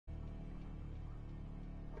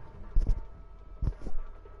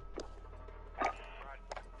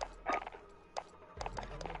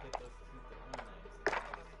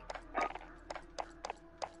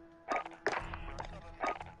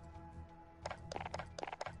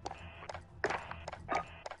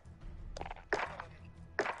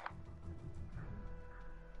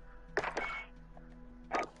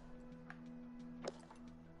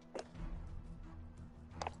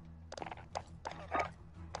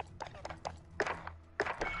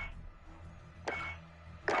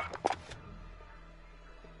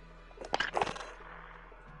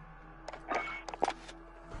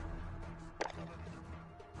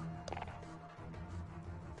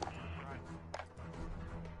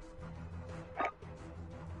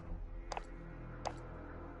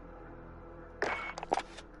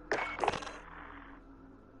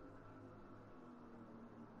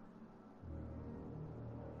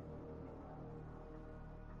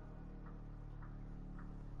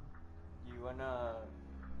wanna...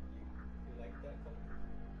 You like that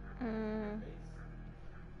color? Mm. Base?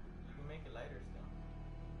 You can make it lighter still.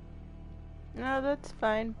 No, that's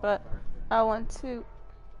fine, but I want to...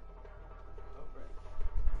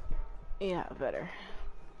 Yeah, better.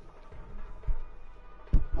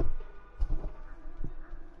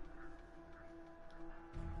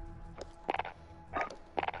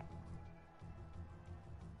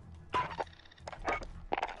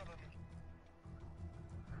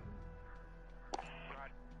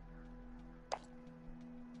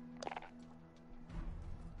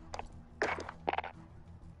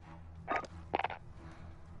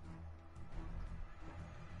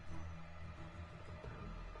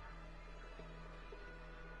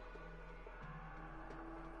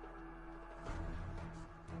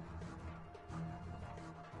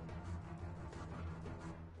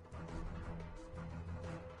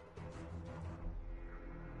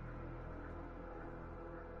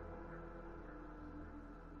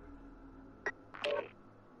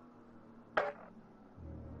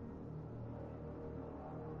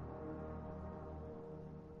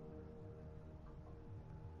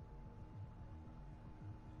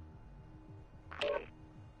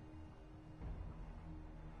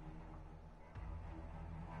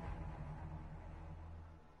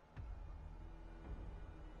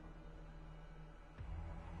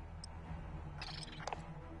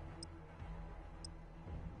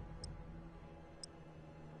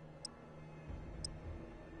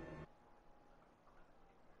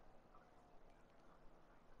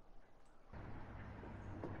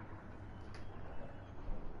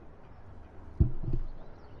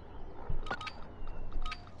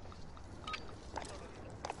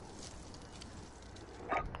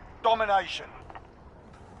 Domination.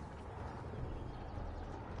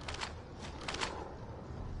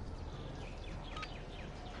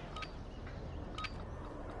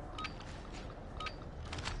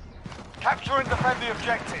 Capture and defend the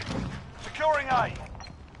objective. Securing A.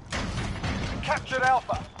 Captured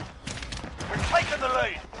Alpha. We've taken the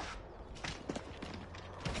lead.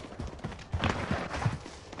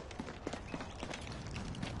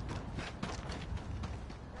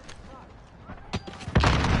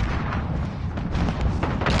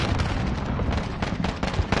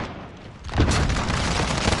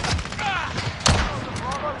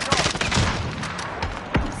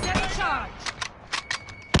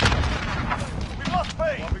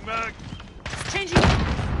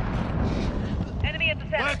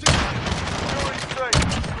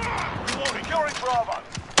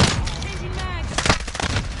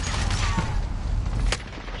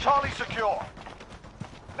 Charlie secure.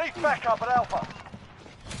 Need backup at Alpha.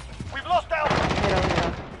 We've lost Alpha.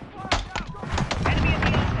 Enemy in the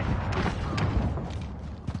exit.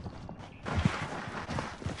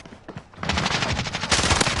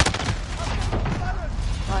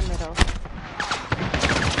 One middle.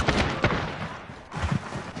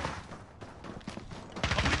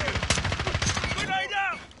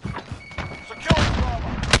 Securing Bravo.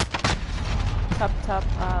 Top,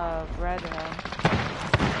 red,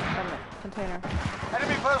 container.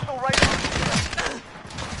 Enemy personal radar.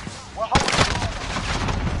 We're holding Bravo.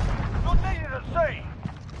 Not needed at sea.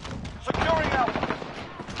 Securing Alpha.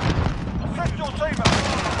 Assist your team at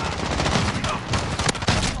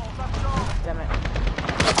Damn it.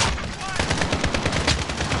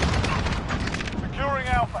 Securing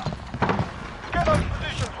Alpha. Get those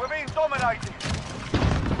positions. We're being dominated.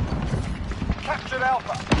 Captured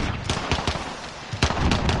Alpha.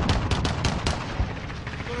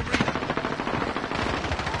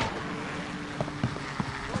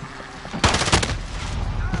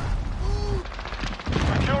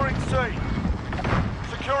 Securing C.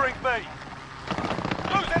 Securing B.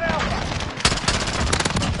 Losing Alpha.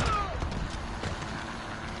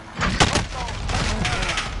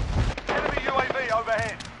 Enemy UAV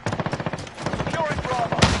overhead. Securing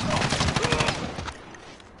Bravo.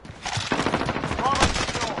 Bravo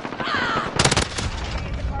secure.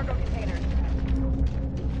 In the cargo container.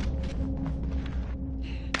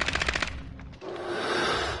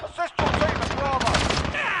 Assist your team at Bravo.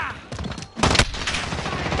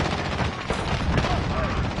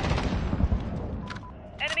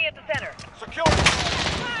 Enemy at the center. Securing.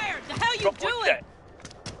 Fire! The hell you doing?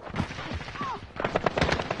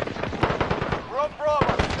 We're on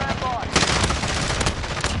Bravo. Stand by.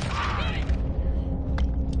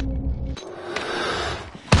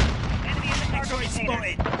 Enemy in the cargo container.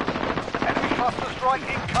 Enemy cluster strike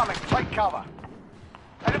incoming. Take cover.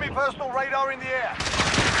 Enemy personal radar in the air.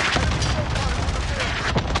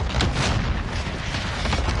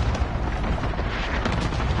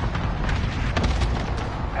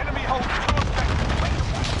 Enemy holds two objectives.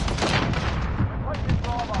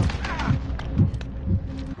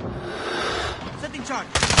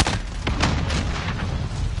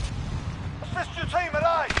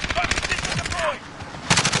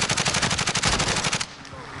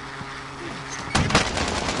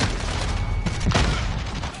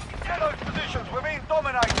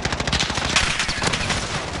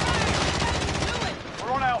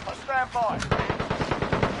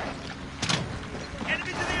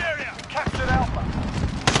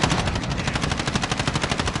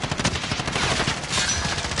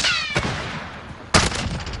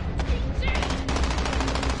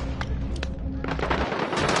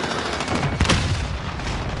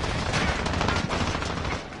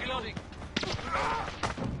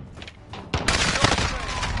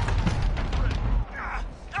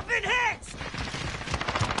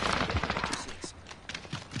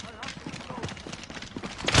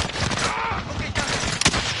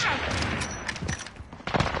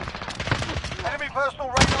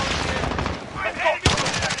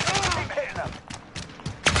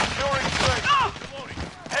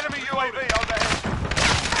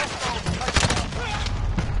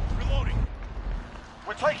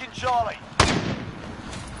 taking Charlie.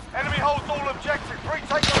 Enemy holds all objectives.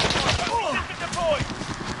 Retake those points. Deployed.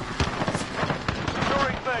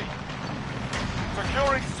 Securing B.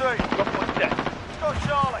 Securing C. Got one dead. Got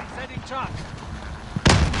Charlie. Sending truck.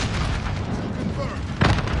 Confirmed.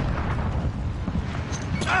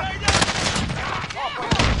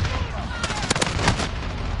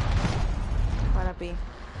 Wanna be.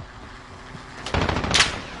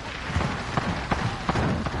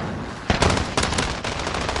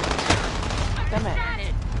 Damn it.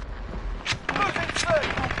 Losing C.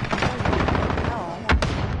 No.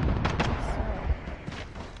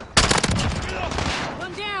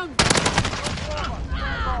 One down.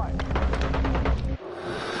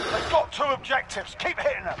 They've got 2 objectives. Keep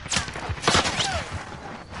hitting them.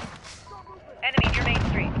 Enemy near Main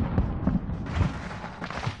Street.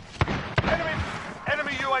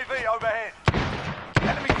 Enemy UAV overhead.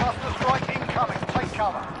 Enemy cluster strike incoming. Take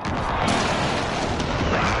cover.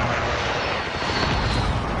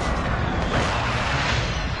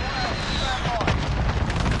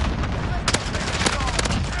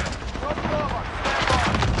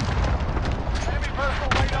 Enemy personal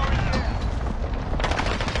radar in the air.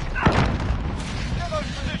 Get those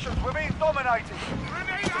positions. We're being dominated.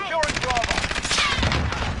 Securing Bravo.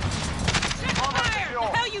 Check Bravo fire! secure.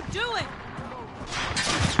 The hell you doing?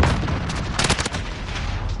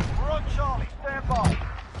 We're on Charlie. Stand by.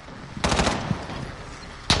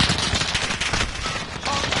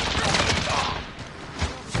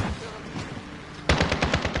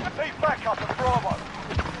 Need backup at Bravo.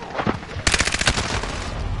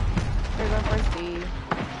 They're going for C.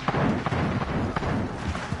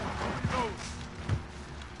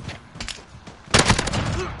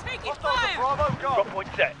 Taking Hostiles at fire! Bravo, go. Drop point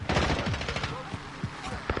set.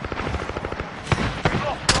 We've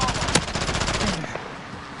lost Bravo.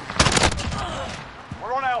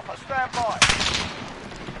 We're on Alpha. Stand by.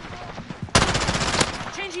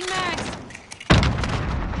 Changing mags.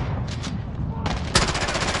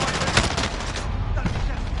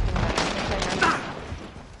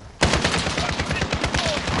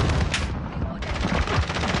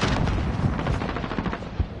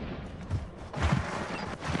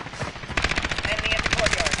 Enemy at the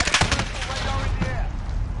courtyard. Radar in the air.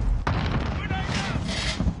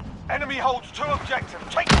 Enemy holds 2 objectives.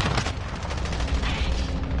 Take them.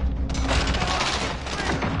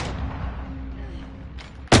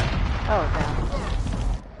 Oh, damn.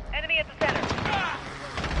 Enemy at the center.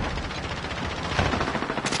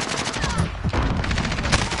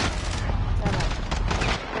 Damn it.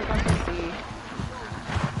 They're going for C.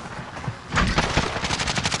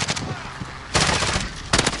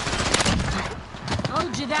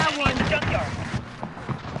 Told you that Enemy in the junkyard.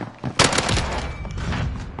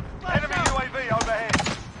 Enemy UAV overhead.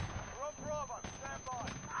 We're on Bravo. Stand by.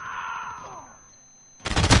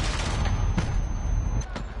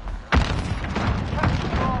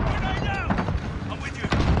 Capture Bravo. I'm with you.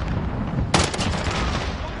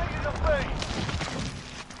 Completed a B.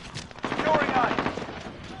 Securing A.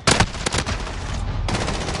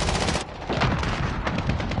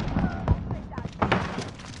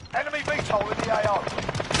 Enemy VTOL in the AO.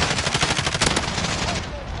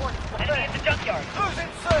 Enemy in the junkyard.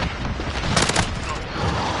 Losing C.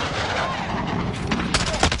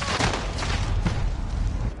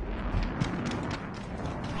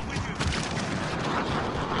 I'm with you.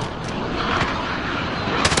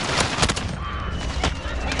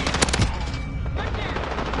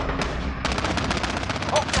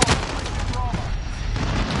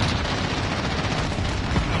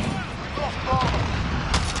 Lost Bravo.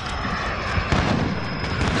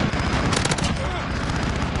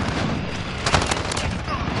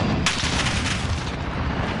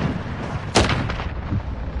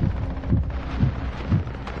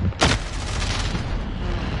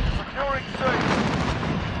 Securing C.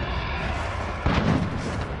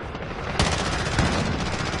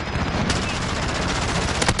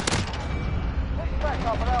 Take back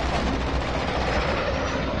up at Alpha.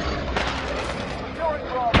 Securing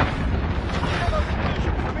Bravo. Get those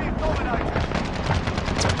positions. We're being dominated.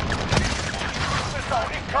 Missile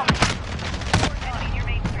incoming. Enemy near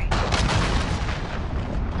Main Street.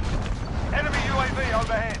 Enemy UAV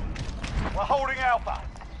overhead. We're holding Alpha.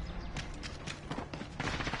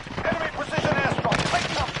 Enemy precision airstrike. Take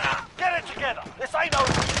them. Get it together. This ain't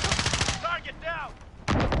over. Target down.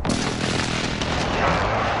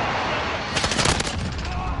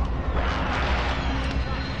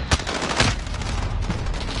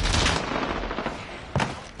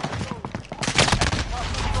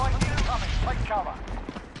 Cluster strike incoming. Take cover.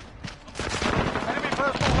 Enemy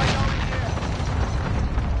personal radar in the air.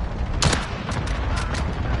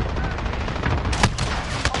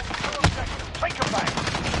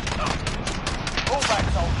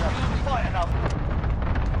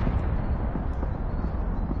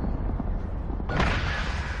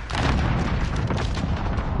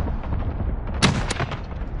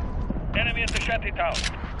 Enemy at the shanty town.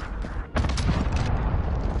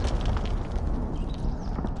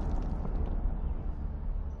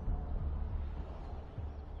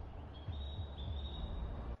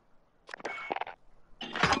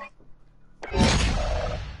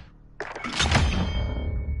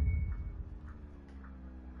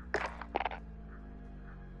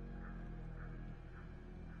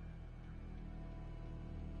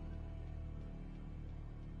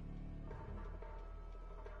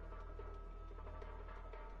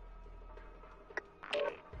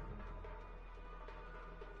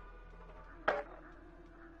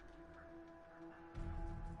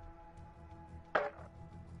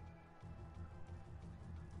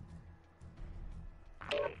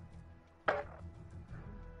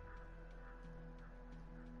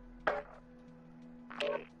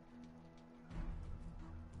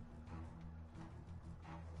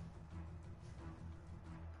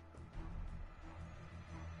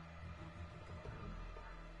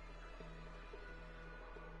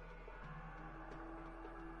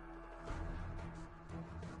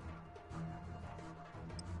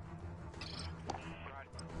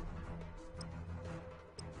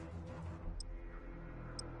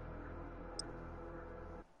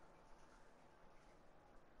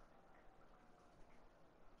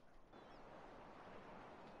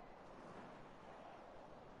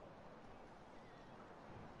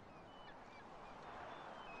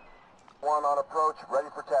 One on approach, ready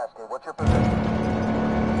for tasking. What's your position?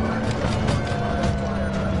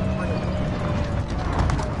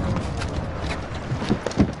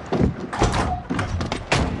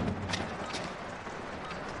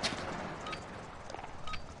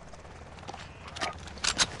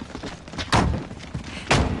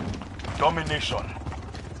 Domination.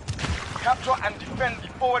 Capture and defend the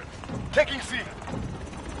forward. Taking C.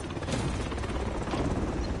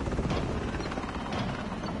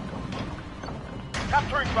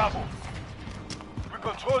 Capturing Bravo. We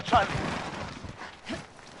control Charlie.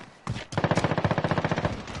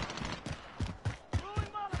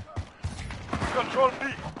 We control B.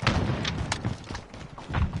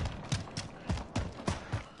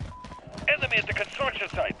 Enemy at the construction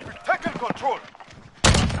site. We've taken control.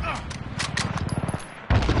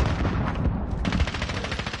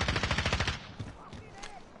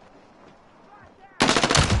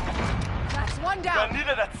 That's one We are down.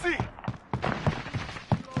 needed at sea.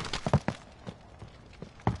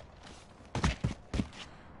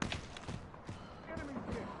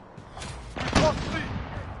 We lost C.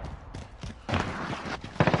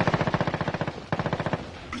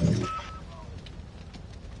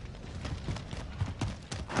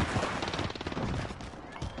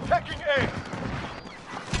 Taking A.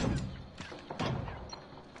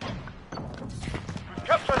 We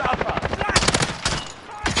captured Alpha.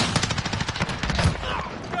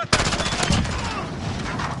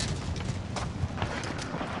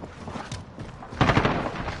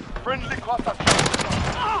 Friendly cluster strike.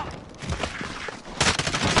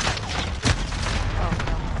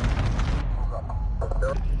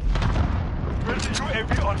 Friendly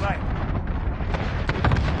UAV online.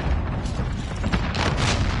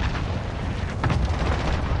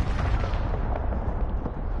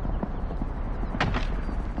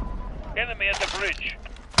 Enemy at the bridge.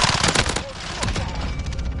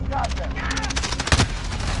 Got them.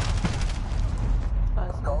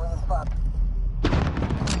 Going in spot.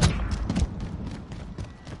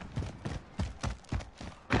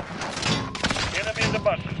 Enemy in the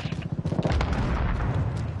buses.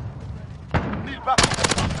 Need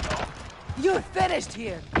backup. You're finished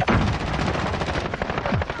here.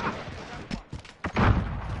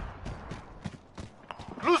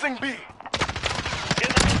 Losing B.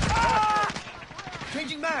 Enemy.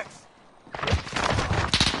 Changing max.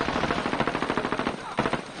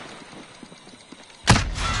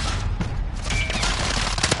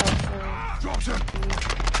 Dropshot.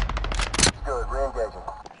 Good, re-engaging.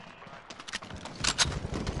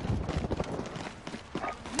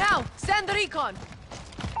 Now, send the recon.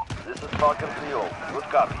 This is Falcon 3-0. Good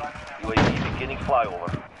copy. UAV beginning flyover.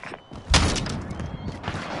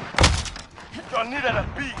 You're needed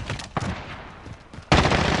at B.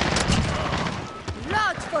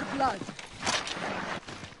 Blood for blood.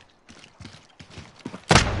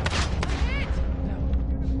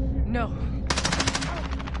 No.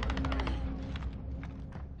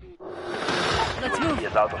 Let's move. UAV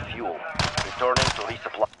is out of fuel. Returning to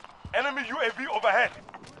resupply. Enemy UAV overhead.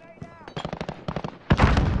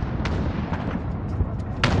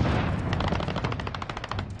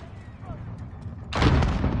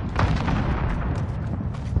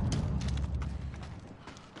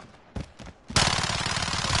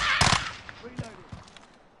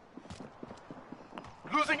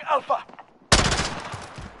 Losing Alpha.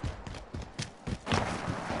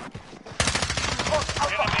 Lost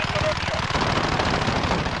Alpha. Enemy in the workshop.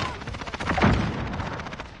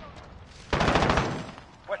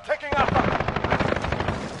 We're taking Alpha.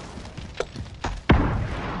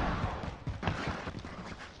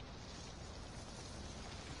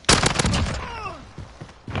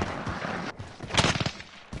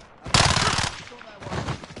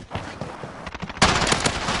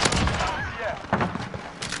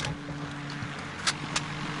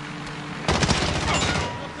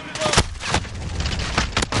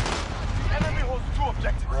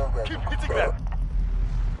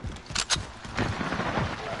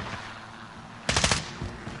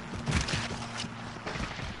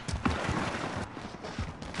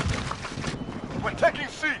 We're taking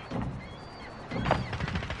C.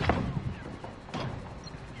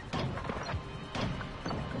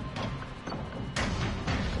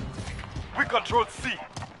 We control C.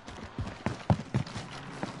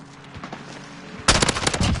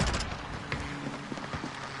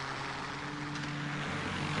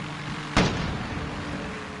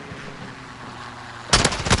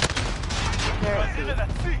 There's We're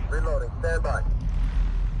at C. Reloading. Stand by.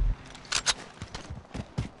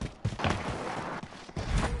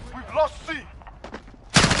 We've lost C.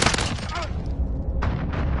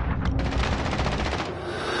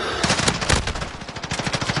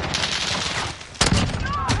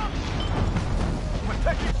 We're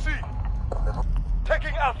taking C.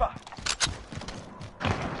 Taking Alpha.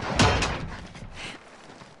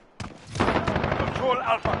 Control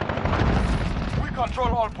Alpha. We control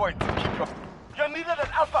all points. Keep your... You're needed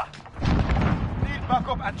at Alpha. Need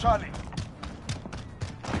backup at Charlie.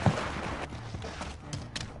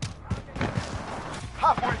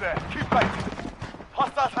 Halfway there. Keep fighting.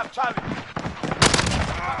 Hostiles have Charlie.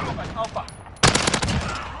 Backup at Alpha.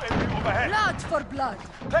 UAV overhead. Blood for blood.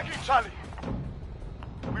 Taking Charlie.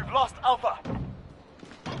 We've lost Alpha.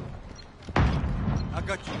 I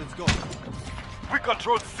got you. Let's go. We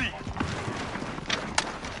control C.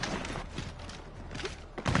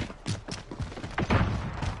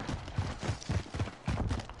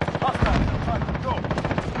 Hostiles have Charlie. Go.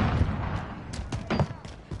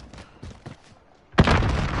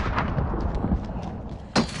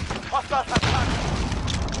 Hostiles have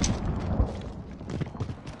Charlie.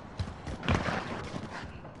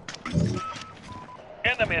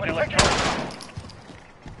 Enemy at We're taking electronic.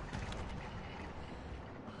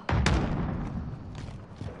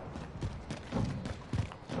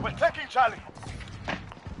 We're taking Charlie.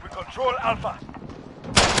 We control Alpha.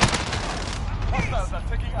 Hostiles are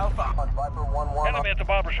taking Alpha. On Viper 1-1. Enemy at the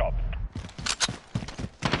barber shop.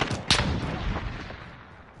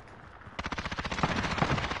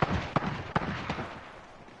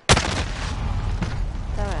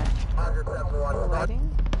 Damn it. Roger, 7-1. We're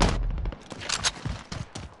waiting.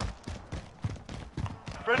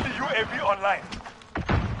 Friendly UAV online.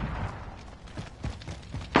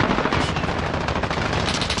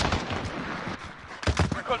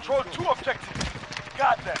 We control 2 objectives.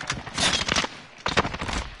 Guard them.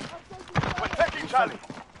 We're taking Charlie.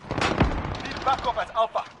 Need backup at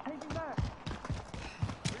Alpha.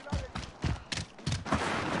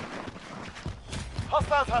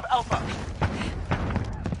 Hostiles have Alpha.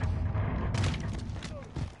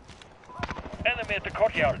 Enemy at the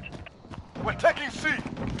courtyard. We're taking C.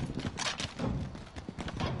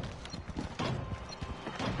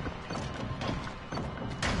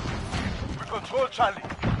 We control Charlie.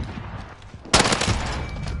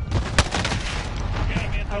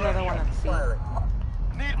 Enemy at the Another one workshop. at C. Firing.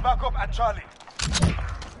 Need backup at Charlie.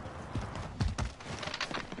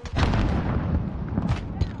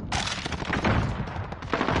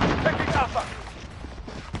 Taking Alpha.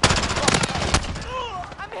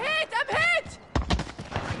 I'm hit! I'm hit!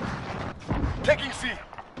 Taking C.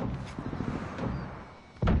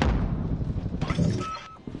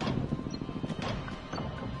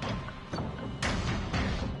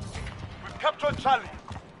 We've captured Charlie.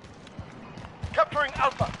 Capturing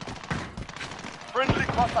Alpha. Friendly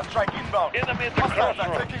cluster strike inbound. Enemy at the Hostiles are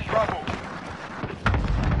crossroads. taking Bravo.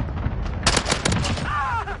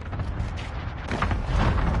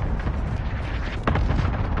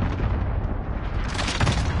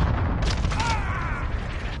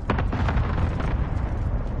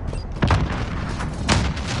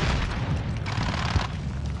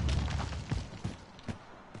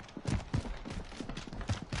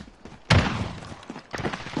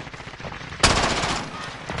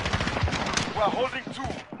 We're holding 2.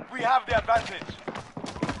 We have the advantage.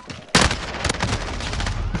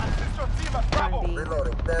 Assist your team at Bravo. Andy.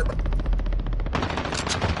 Reloading. Stand by.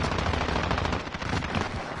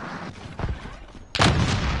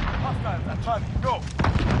 Charlie, go.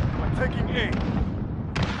 We're taking A.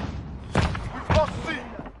 We've lost C.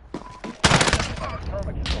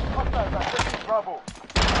 Hostiles are taking Bravo.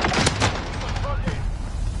 Control A.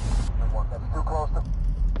 That's too close to...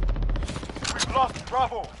 We've lost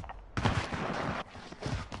Bravo.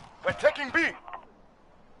 We're taking B.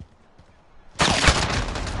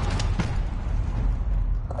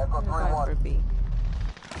 Echo I'm going 3-1. for B.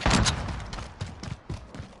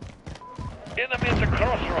 Enemy at the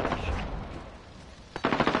crossroads.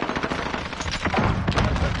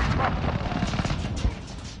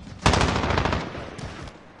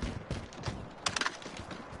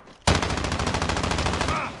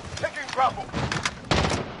 Taking Bravo.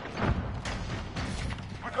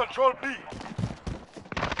 We control B.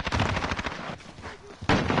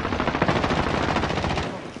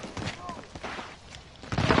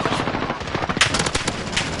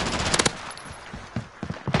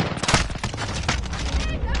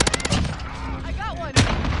 I got one.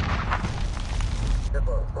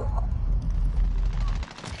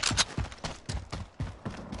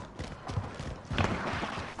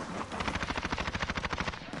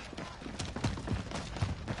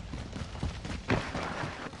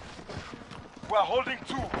 We're holding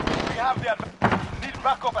 2. We have the advantage. Need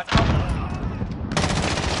backup at Alpha.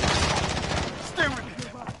 Stay with me.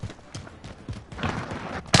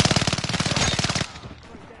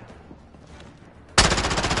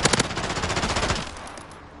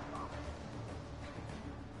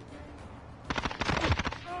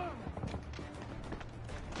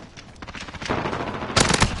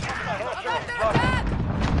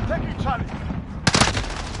 Taking Charlie.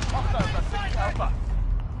 Hostiles are taking Alpha.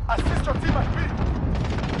 Assist your team at B.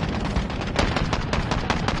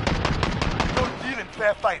 Don't deal in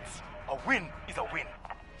fair fights. A win is a win.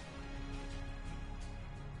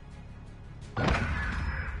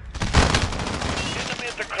 Enemy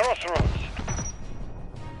at the crossroads.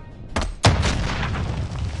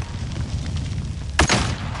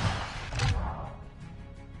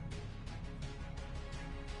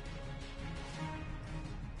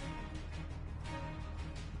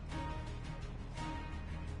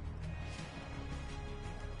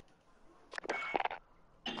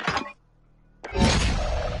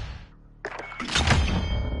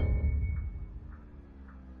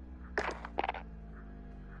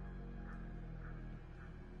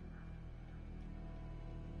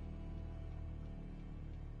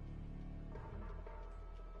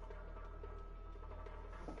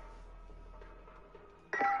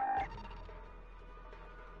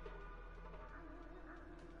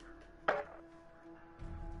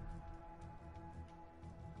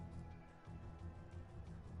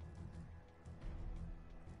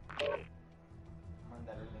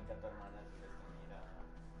 Mándale el link a tu hermana si les mira.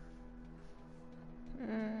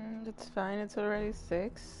 It's fine. It's already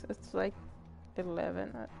 6. It's like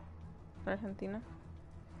 11 at Argentina.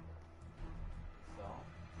 So,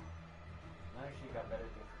 now she got better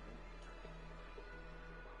things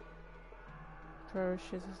to do. Or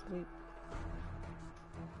she's asleep.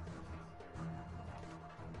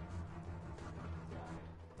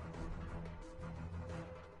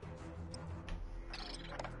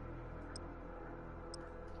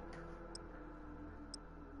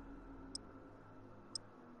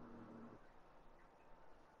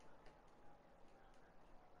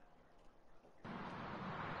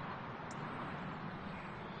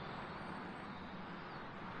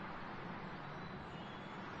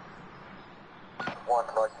 One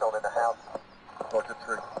light zone in the house. Roger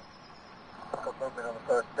 3. Got movement on the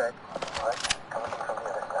first deck. Right, coming from the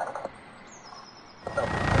other side.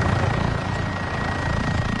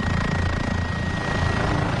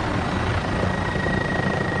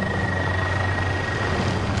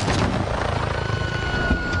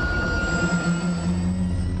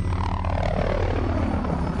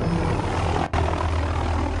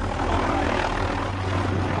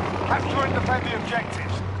 Capture and defend the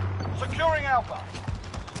objectives. Securing Alpha.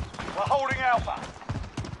 We're holding Alpha.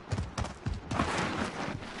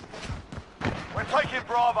 We're taking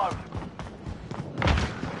Bravo.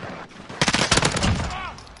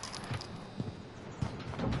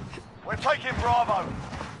 We're taking Bravo.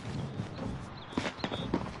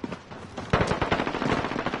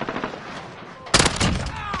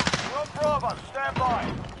 We're on Bravo. Stand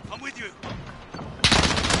by. I'm with you.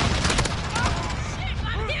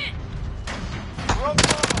 We're on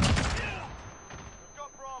Bravo. We've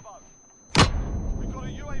got Bravo. We've got a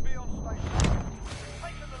UAV on station.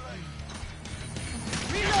 Taking the lead.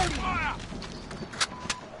 Reloading.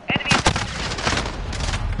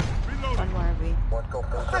 One more B. One go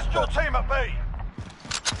first. Assist your team at B.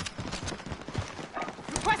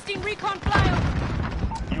 Requesting recon flyover.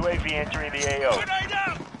 UAV entering the AO. Grenade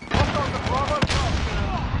out! Hostiles at Bravo Top.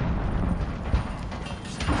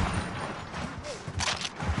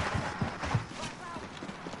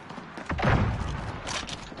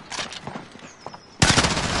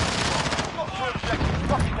 Got two objectives.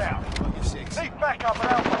 Lock it down. Need backup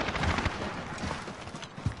at Alpha.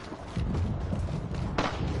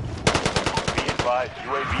 Be advised,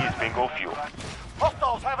 UAV is bingo fuel.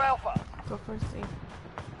 Hostiles have Alpha. Go for C.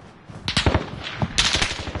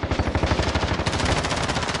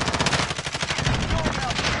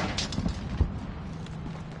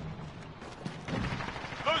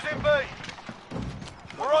 Losing B.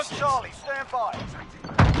 We're on Charlie. Stand by.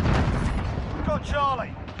 Got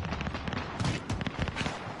Charlie.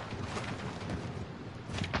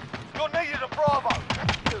 You're needed at Bravo.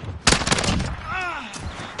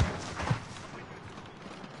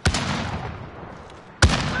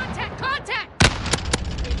 Contact! Contact!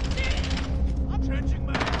 I'm trenching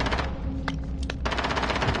man.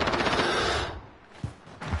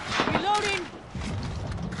 Reloading!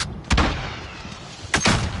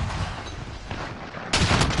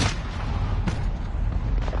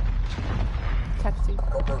 Taxi.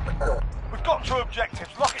 We've got two objectives.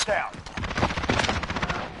 Lock it down.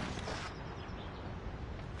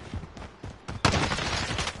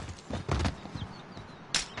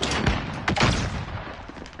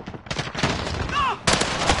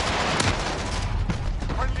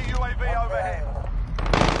 Friendly UAV overhead.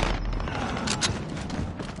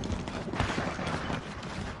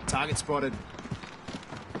 Target spotted.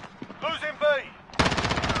 Losing B.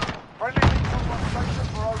 Friendly recon on station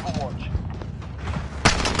for Overwatch.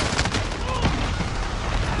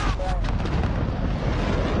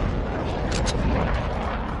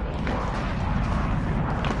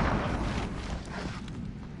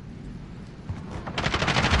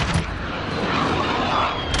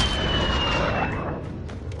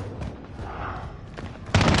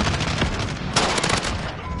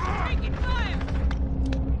 Taking fire!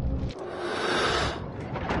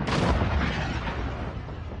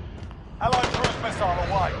 Allied cruise missile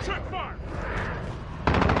away. Check fire.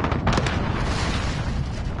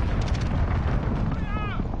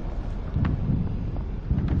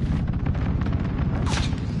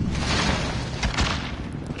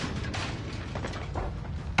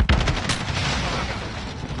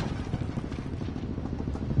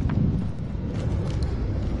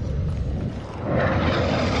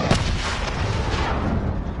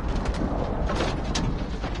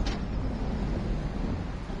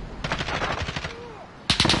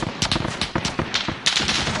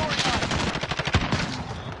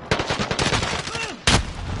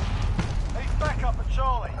 He's back up at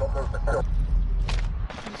Charlie.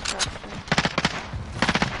 Instruction.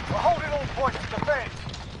 We're holding all points to defend.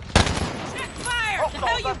 Check fire! The hell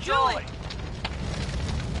Hostiles you at Charlie. doing?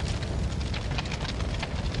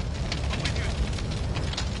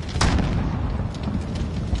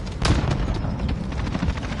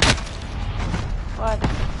 What?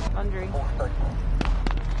 Laundry.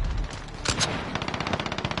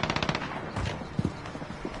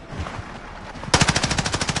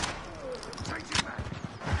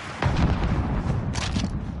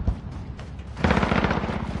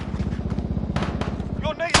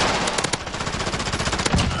 You're needed.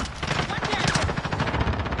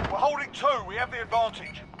 We're holding two. We have the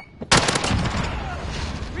advantage.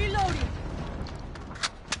 Reloading!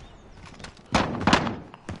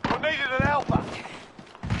 You're needed at Alpha.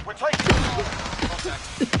 We're taking it.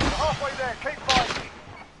 We're halfway there. Keep fighting.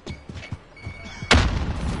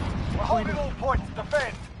 We're holding all points.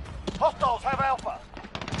 Defend. Hostiles have Alpha.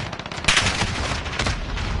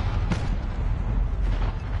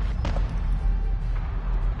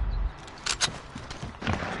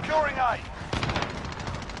 Securing A.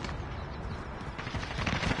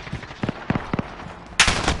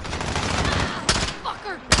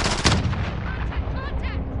 Fucker!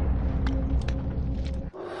 Contact!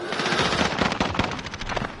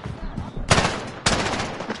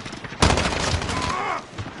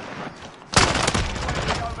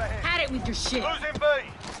 Overhead. Had it with your shit! Losing B.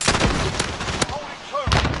 Holding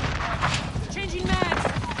two. Changing mags!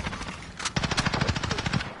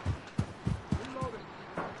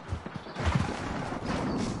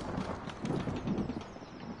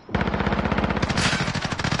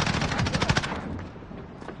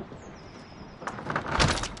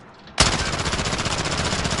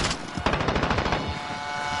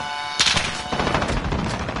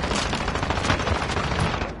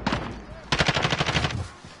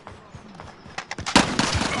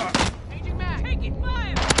 Changing mags! Taking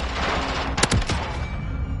fire!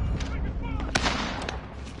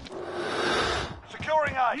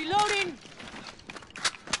 Securing A. Reloading!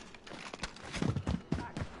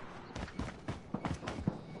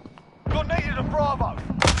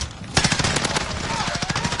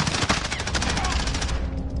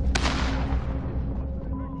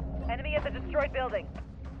 destroyed building.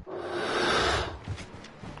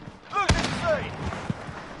 Losing C!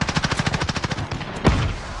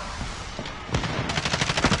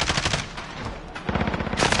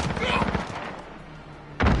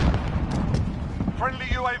 Friendly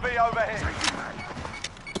UAV overhead.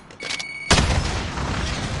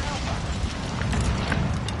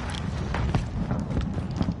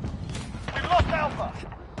 We've lost Alpha.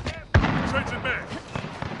 Changing back.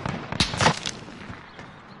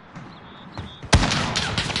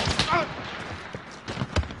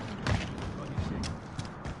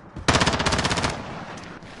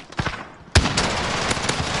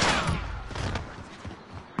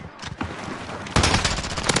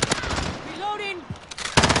 Reloading!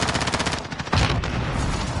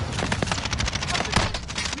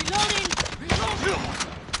 Reloading! Reloading!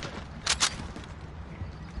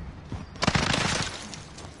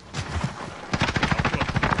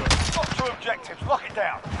 Got 2 objectives. Lock it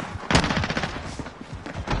down.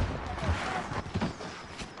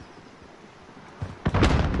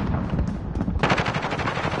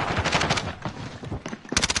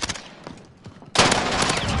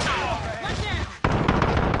 One down!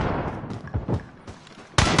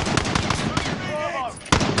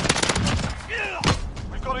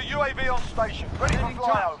 We've got a UAV on station. Ready for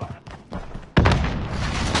flyover.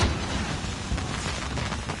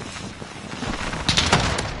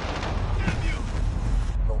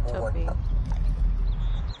 Choppy.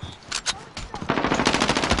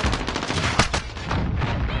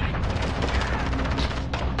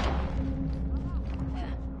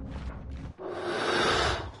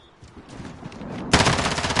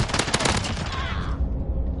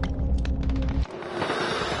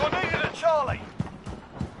 You're needed at Charlie.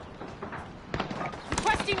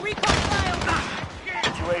 Requesting recon flyover!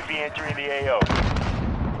 UAV entering the AO.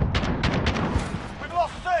 We've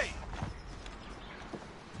lost C.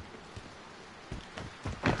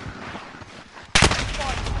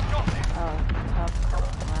 Right, got it. Oh, top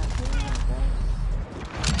marking, I guess.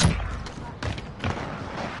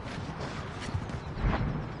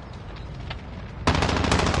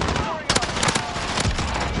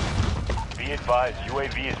 Be advised,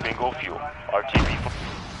 UAV is bingo fuel. RTB.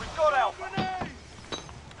 We've got Alpha.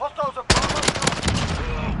 Hostiles are Bravo.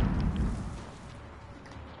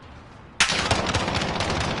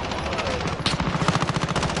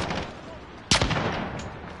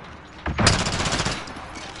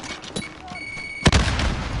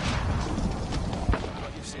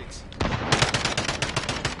 Got you 6.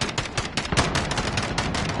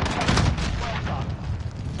 Well done.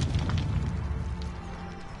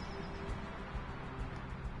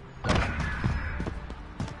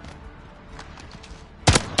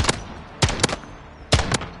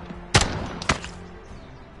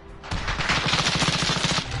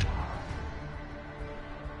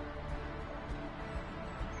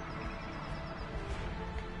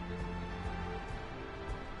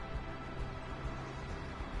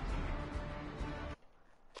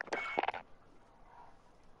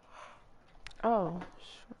 Oh,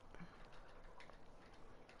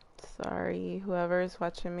 sorry, whoever's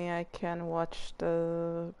watching me, I can't watch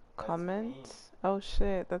the comments. Oh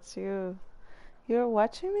shit, that's you. You're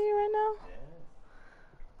watching me right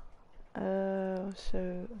Yeah. now? Oh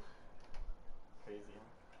shoot. Crazy, huh?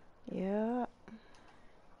 Yeah.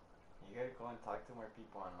 You gotta go and talk to more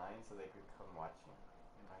people online so they could come watch you.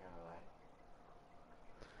 I'm not gonna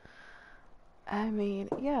lie. I mean,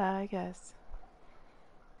 yeah, I guess.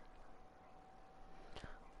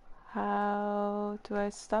 How do I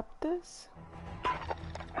stop this?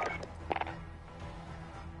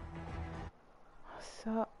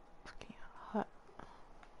 So fucking hot.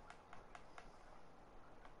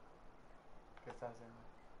 ¿Qué estás haciendo?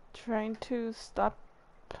 Trying to stop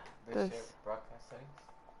This this. shit broadcast settings?